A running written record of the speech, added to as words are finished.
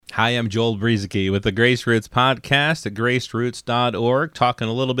Hi, I'm Joel Brizicki with the Grace Roots podcast at graceroots.org, talking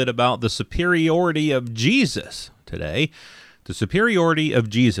a little bit about the superiority of Jesus today. The superiority of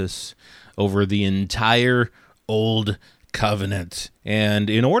Jesus over the entire Old Covenant. And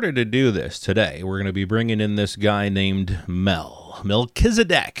in order to do this today, we're going to be bringing in this guy named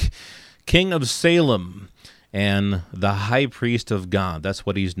Melchizedek, king of Salem, and the high priest of God. That's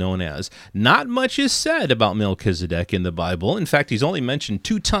what he's known as. Not much is said about Melchizedek in the Bible. In fact, he's only mentioned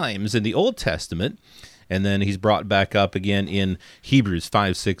 2 times in the Old Testament, and then he's brought back up again in Hebrews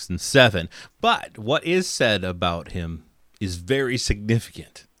 5, 6, and 7. But what is said about him is very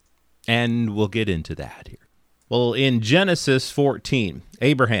significant, and we'll get into that here. Well, in Genesis 14,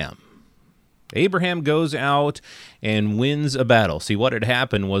 Abraham goes out and wins a battle. See, what had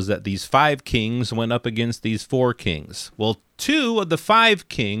happened was that these 5 kings went up against these 4 kings. Well, 2 of the 5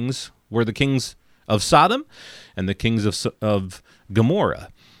 kings were the kings of Sodom and the kings of Gomorrah,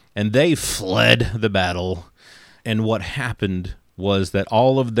 and they fled the battle. And what happened was that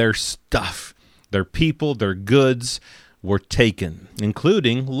all of their stuff, their people, their goods were taken,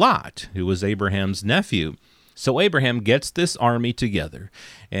 including Lot, who was Abraham's nephew. So Abraham gets this army together,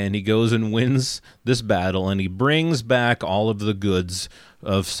 and he goes and wins this battle, and he brings back all of the goods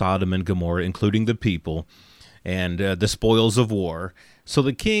of Sodom and Gomorrah, including the people, and the spoils of war. So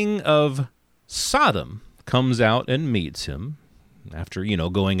the king of Sodom comes out and meets him. After,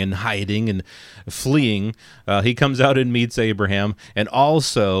 going and hiding and fleeing, he comes out and meets Abraham, and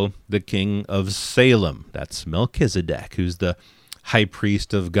also the king of Salem. That's Melchizedek, who's the high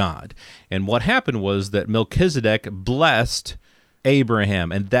priest of God. And what happened was that Melchizedek blessed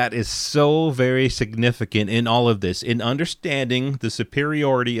Abraham, and that is so very significant in all of this, in understanding the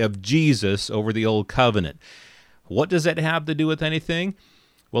superiority of Jesus over the Old Covenant. What does that have to do with anything?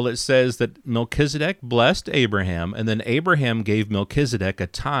 Well, it says that Melchizedek blessed Abraham, and then Abraham gave Melchizedek a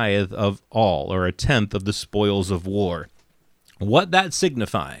tithe of all, or a tenth of the spoils of war. What that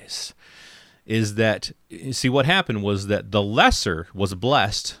signifies is that, see, what happened was that the lesser was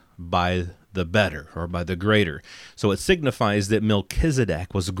blessed by the better, or by the greater. So it signifies that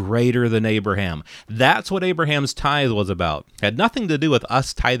Melchizedek was greater than Abraham. That's what Abraham's tithe was about. It had nothing to do with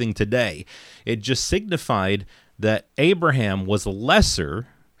us tithing today. It just signified that Abraham was lesser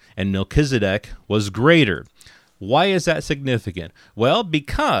and Melchizedek was greater. Why is that significant? Well,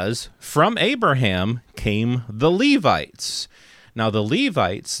 because from Abraham came the Levites. Now, the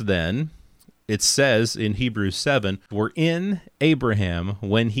Levites then, it says in Hebrews 7, were in Abraham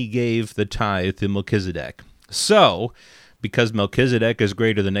when he gave the tithe to Melchizedek. So, because Melchizedek is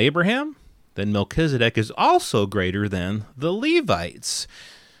greater than Abraham, then Melchizedek is also greater than the Levites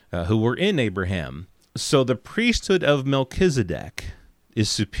who were in Abraham. So the priesthood of Melchizedek is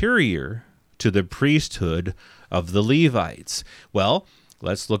superior to the priesthood of the Levites. Well,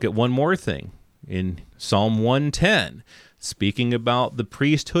 let's look at one more thing. In Psalm 110, speaking about the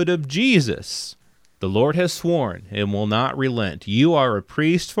priesthood of Jesus, the Lord has sworn and will not relent. You are a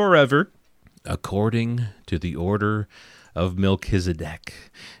priest forever, according to the order of Melchizedek.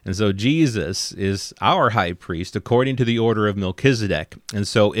 And so Jesus is our high priest according to the order of Melchizedek. And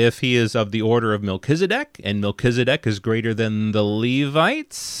so if he is of the order of Melchizedek, and Melchizedek is greater than the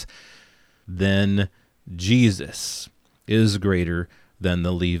Levites, then Jesus is greater than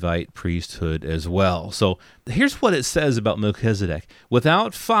the Levite priesthood as well. So here's what it says about Melchizedek.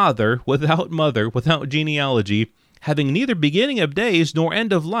 Without father, without mother, without genealogy, having neither beginning of days nor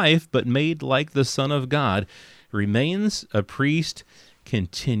end of life, but made like the Son of God, remains a priest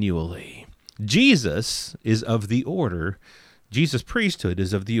continually. Jesus priesthood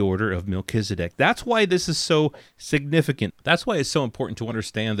is of the order of Melchizedek. That's why this is so significant. That's why it's so important to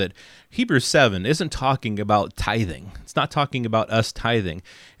understand that Hebrews 7 isn't talking about tithing. It's not talking about us tithing.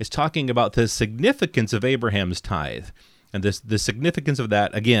 It's talking about the significance of Abraham's tithe. And the significance of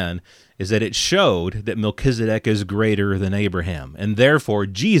that, again, is that it showed that Melchizedek is greater than Abraham, and therefore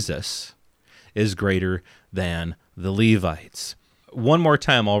Jesus is greater than the Levites. One more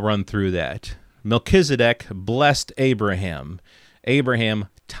time, I'll run through that. Melchizedek blessed Abraham. Abraham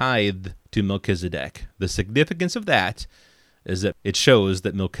tithed to Melchizedek. The significance of that is that it shows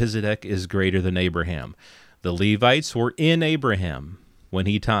that Melchizedek is greater than Abraham. The Levites were in Abraham when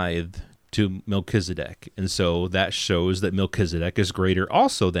he tithed to Melchizedek, and so that shows that Melchizedek is greater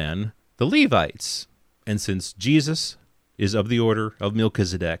also than the Levites. And since Jesus is of the order of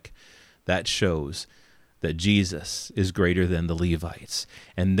Melchizedek, that shows that Jesus is greater than the Levites.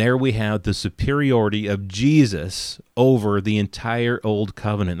 And there we have the superiority of Jesus over the entire Old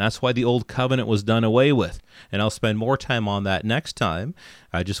Covenant. That's why the Old Covenant was done away with. And I'll spend more time on that next time.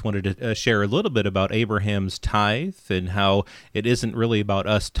 I just wanted to share a little bit about Abraham's tithe and how it isn't really about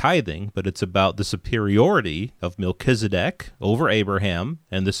us tithing, but it's about the superiority of Melchizedek over Abraham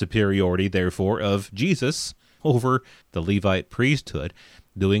and the superiority, therefore, of Jesus over the Levite priesthood,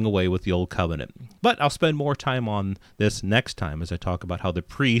 doing away with the Old Covenant. But I'll spend more time on this next time as I talk about how the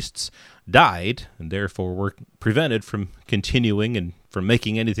priests died and therefore were prevented from continuing and from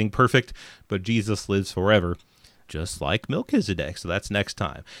making anything perfect, but Jesus lives forever, just like Melchizedek. So that's next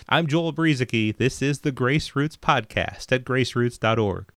time. I'm Joel Brueseke. This is the Grace Roots Podcast at graceroots.org.